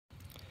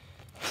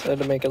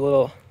Decided to make a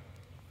little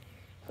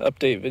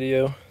update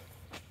video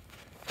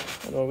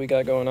on what we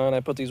got going on. I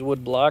put these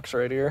wood blocks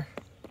right here.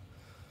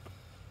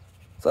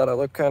 Thought it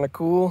looked kind of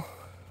cool.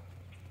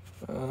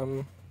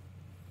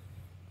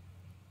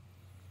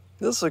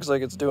 This looks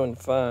like it's doing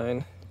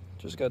fine.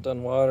 Just got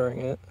done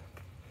watering it.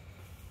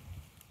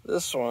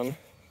 This one,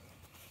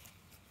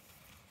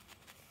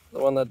 the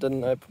one that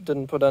I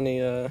didn't put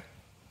any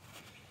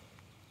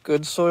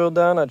good soil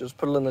down, I just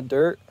put it in the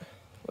dirt.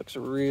 Looks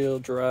real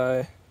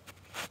dry.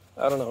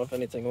 I don't know if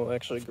anything will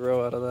actually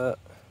grow out of that,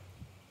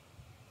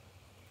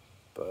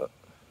 but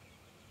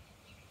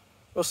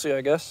we'll see, I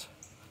guess.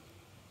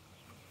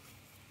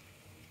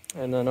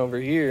 And then over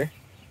here,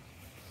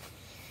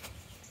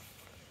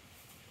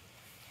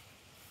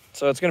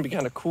 so it's gonna be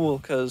kind of cool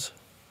because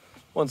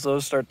once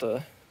those start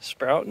to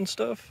sprout and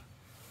stuff,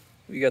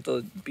 we got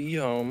the bee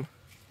home,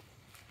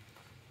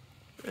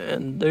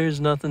 and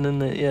there's nothing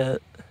in it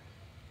yet,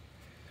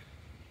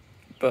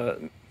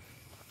 but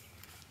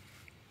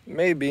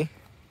maybe.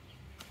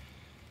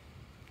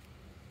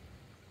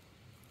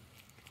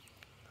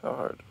 How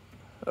hard?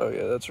 Oh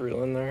yeah, that's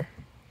real in there.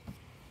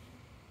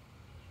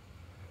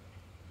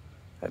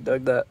 I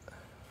dug that.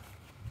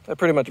 I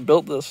pretty much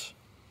built this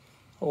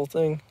whole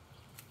thing.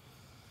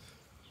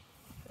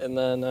 And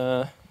then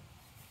let's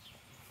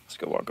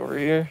go walk over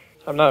here.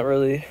 I'm not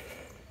really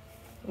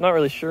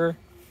sure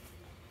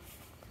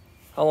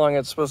how long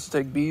it's supposed to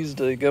take bees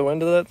to go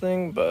into that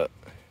thing, but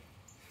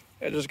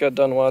I just got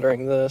done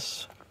watering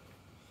this.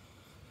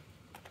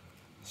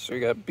 So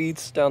we got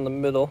beets down the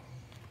middle.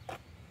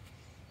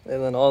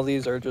 And then all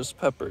these are just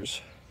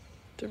peppers,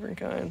 different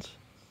kinds.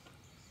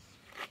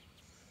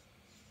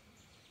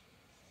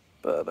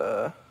 But,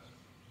 I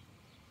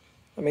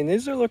mean,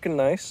 these are looking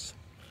nice.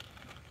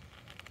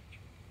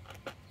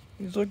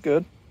 These look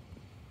good.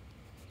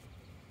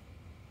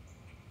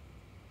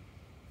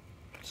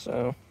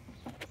 So,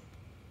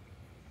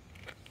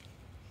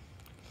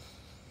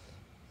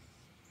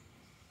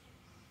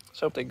 let's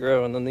hope they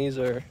grow. And then these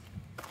are,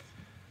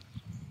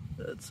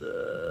 that's,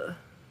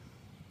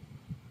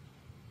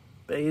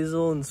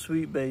 basil and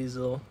sweet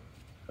basil.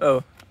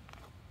 Oh,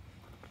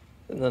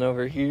 and then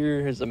over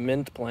here is a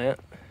mint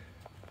plant.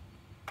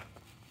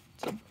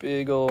 It's a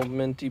big old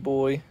minty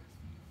boy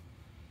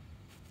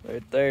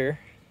right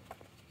there.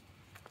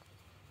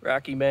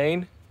 Rocky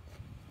Maine.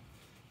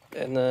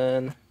 And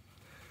then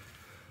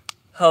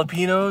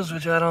jalapenos,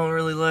 which I don't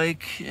really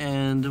like,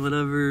 and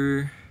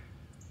whatever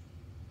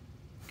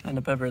kind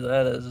of pepper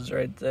that is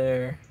right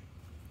there.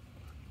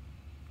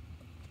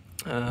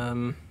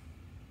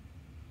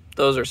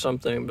 Those are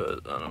something,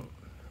 but I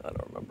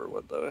don't remember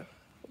what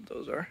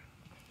those are.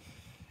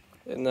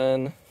 And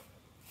then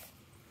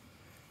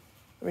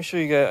let me show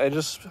you guys. I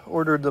just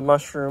ordered the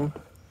mushroom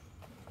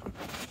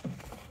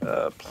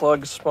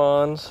plug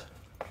spawns.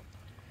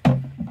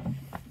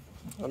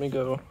 Let me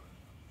go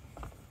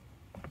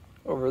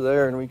over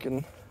there and we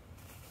can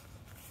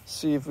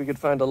see if we could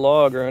find a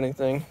log or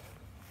anything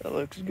that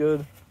looks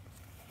good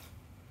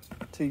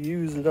to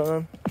use it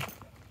on.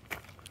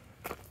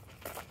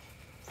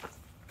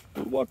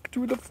 We'll walk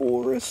through the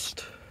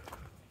forest.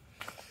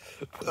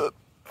 So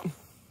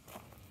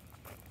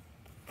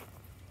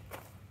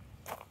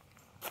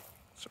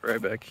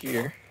right back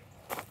here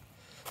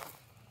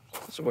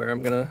is where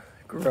I'm gonna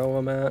grow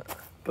them at,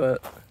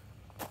 but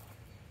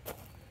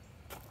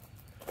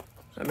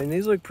I mean,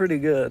 these look pretty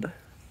good.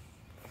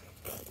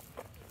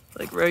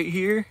 Like right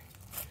here,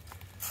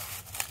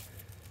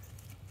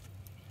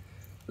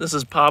 this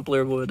is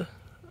poplar wood.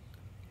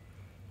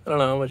 I don't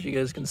know how much you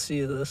guys can see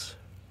of this,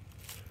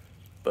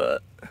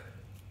 but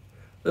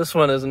this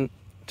one isn't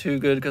too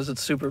good because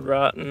it's super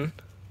rotten.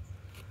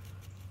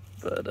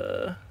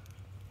 But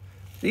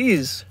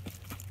these,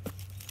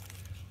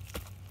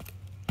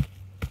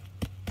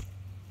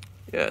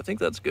 yeah, I think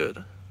that's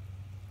good.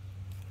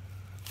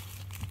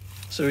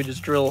 So we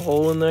just drill a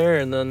hole in there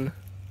and then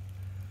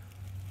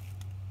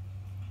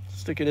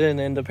stick it in,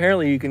 and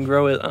apparently you can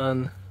grow it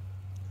on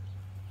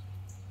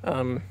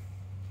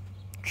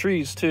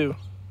trees too.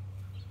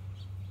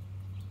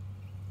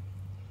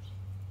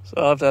 So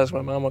I'll have to ask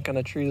my mom what kind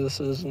of tree this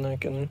is, and I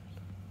can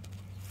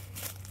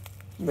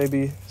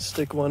maybe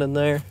stick one in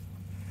there.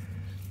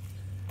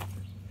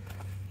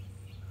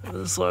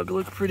 This log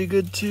looked pretty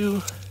good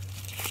too.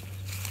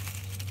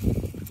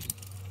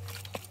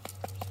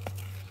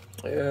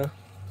 Yeah.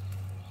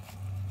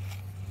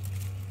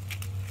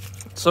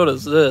 So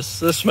does this.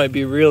 This might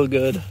be real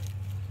good.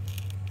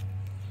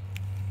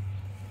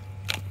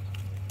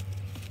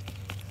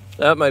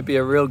 That might be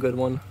a real good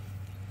one.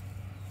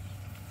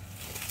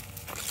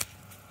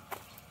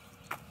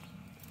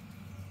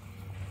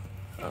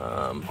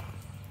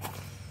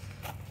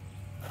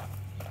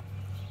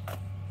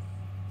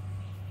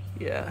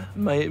 Yeah,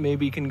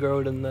 maybe you can grow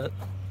it in that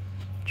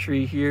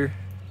tree here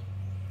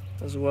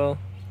as well.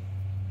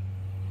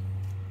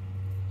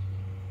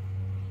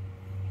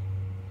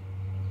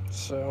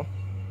 So,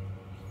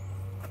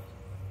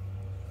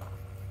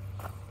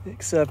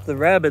 except the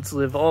rabbits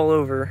live all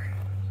over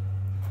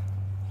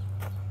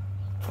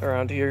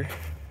around here.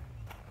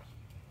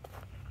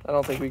 I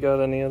don't think we got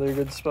any other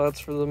good spots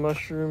for the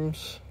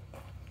mushrooms.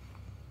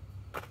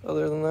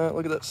 Other than that,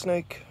 look at that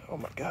snake. Oh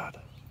my God.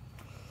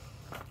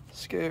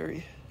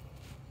 Scary.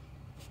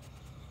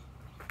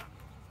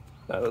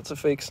 No, that's a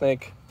fake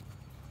snake.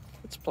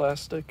 It's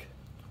plastic.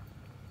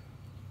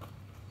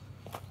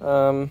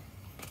 Possum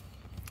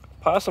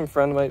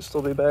friend might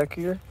still be back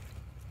here.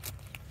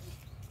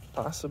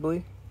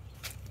 Possibly.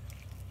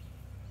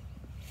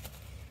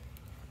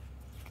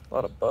 A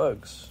lot of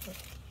bugs.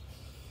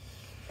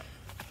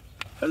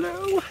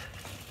 Hello.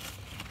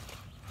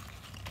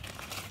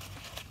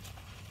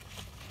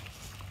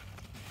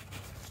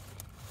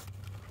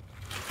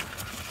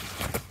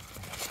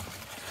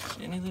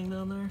 See anything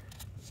down there?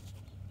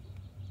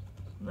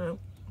 No.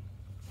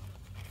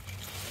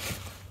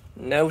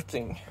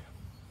 Nothing.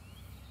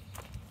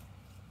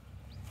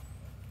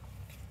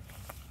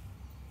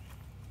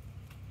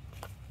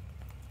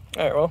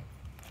 Alright, well,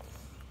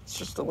 it's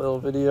just a little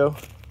video.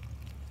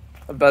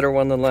 A better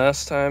one than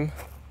last time.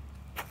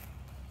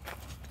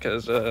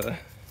 Because, I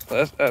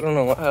don't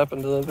know what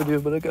happened to that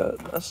video, but it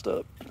got messed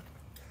up.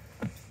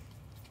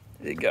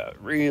 It got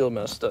real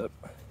messed up.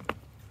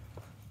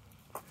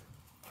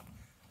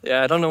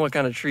 Yeah, I don't know what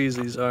kind of trees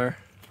these are.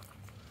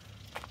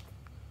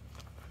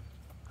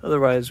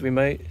 Otherwise, we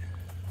might...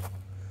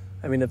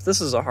 I mean, if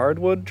this is a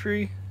hardwood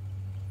tree,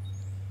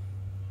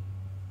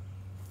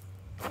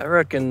 I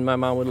reckon my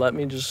mom would let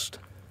me just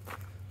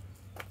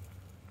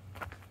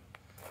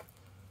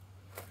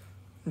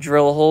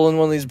drill a hole in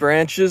one of these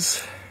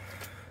branches.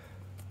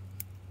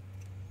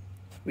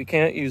 We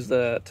can't use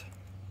that.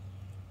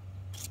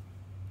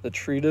 The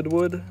treated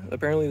wood.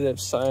 Apparently they have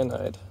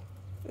cyanide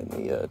in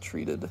the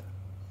treated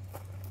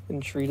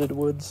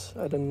woods.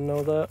 I didn't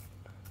know that.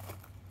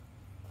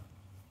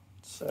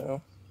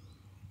 So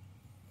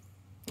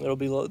it'll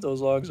be those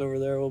logs over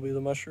there will be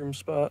the mushroom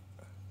spot.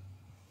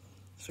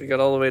 So we got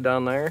all the way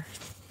down there.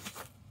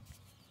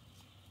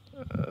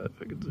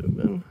 If I could zoom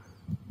in.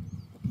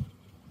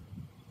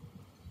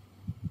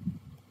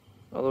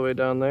 All the way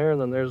down there, and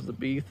then there's the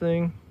bee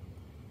thing.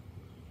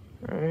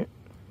 All right.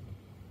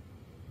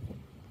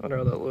 I wonder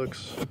how that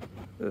looks,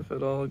 if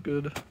at all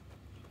good.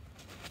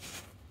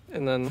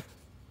 And then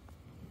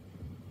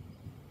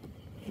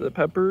the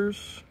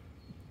peppers.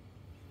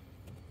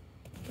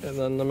 And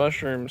then the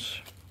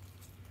mushrooms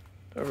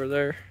over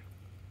there.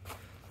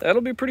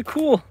 That'll be pretty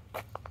cool.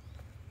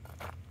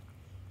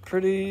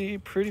 Pretty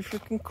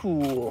freaking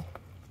cool.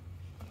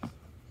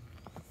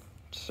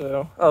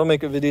 So I'll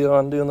make a video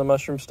on doing the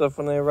mushroom stuff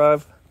when they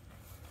arrive.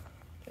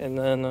 And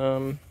then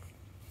I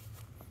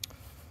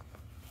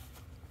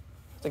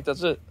think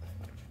that's it.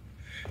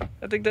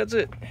 I think that's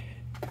it.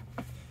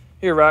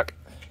 Here, Rock.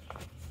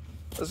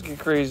 Let's get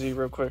crazy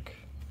real quick.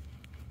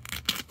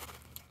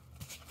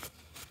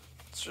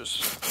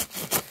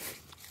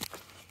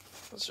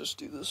 Let's just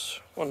do this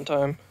one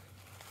time.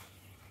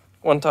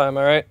 One time,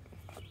 all right?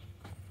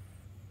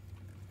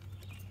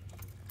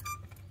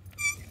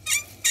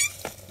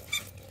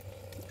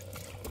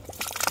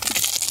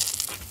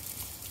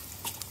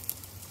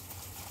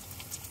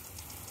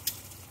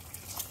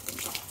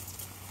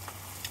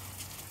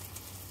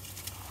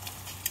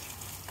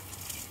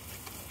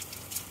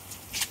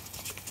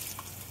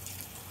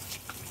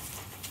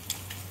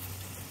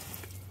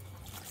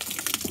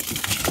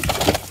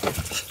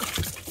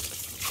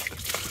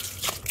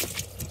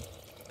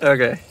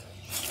 Okay.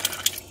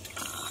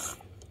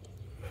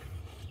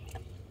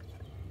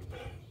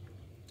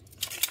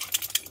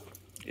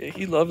 Yeah,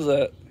 he loves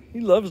that. He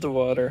loves the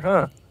water,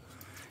 huh?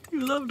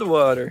 You love the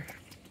water.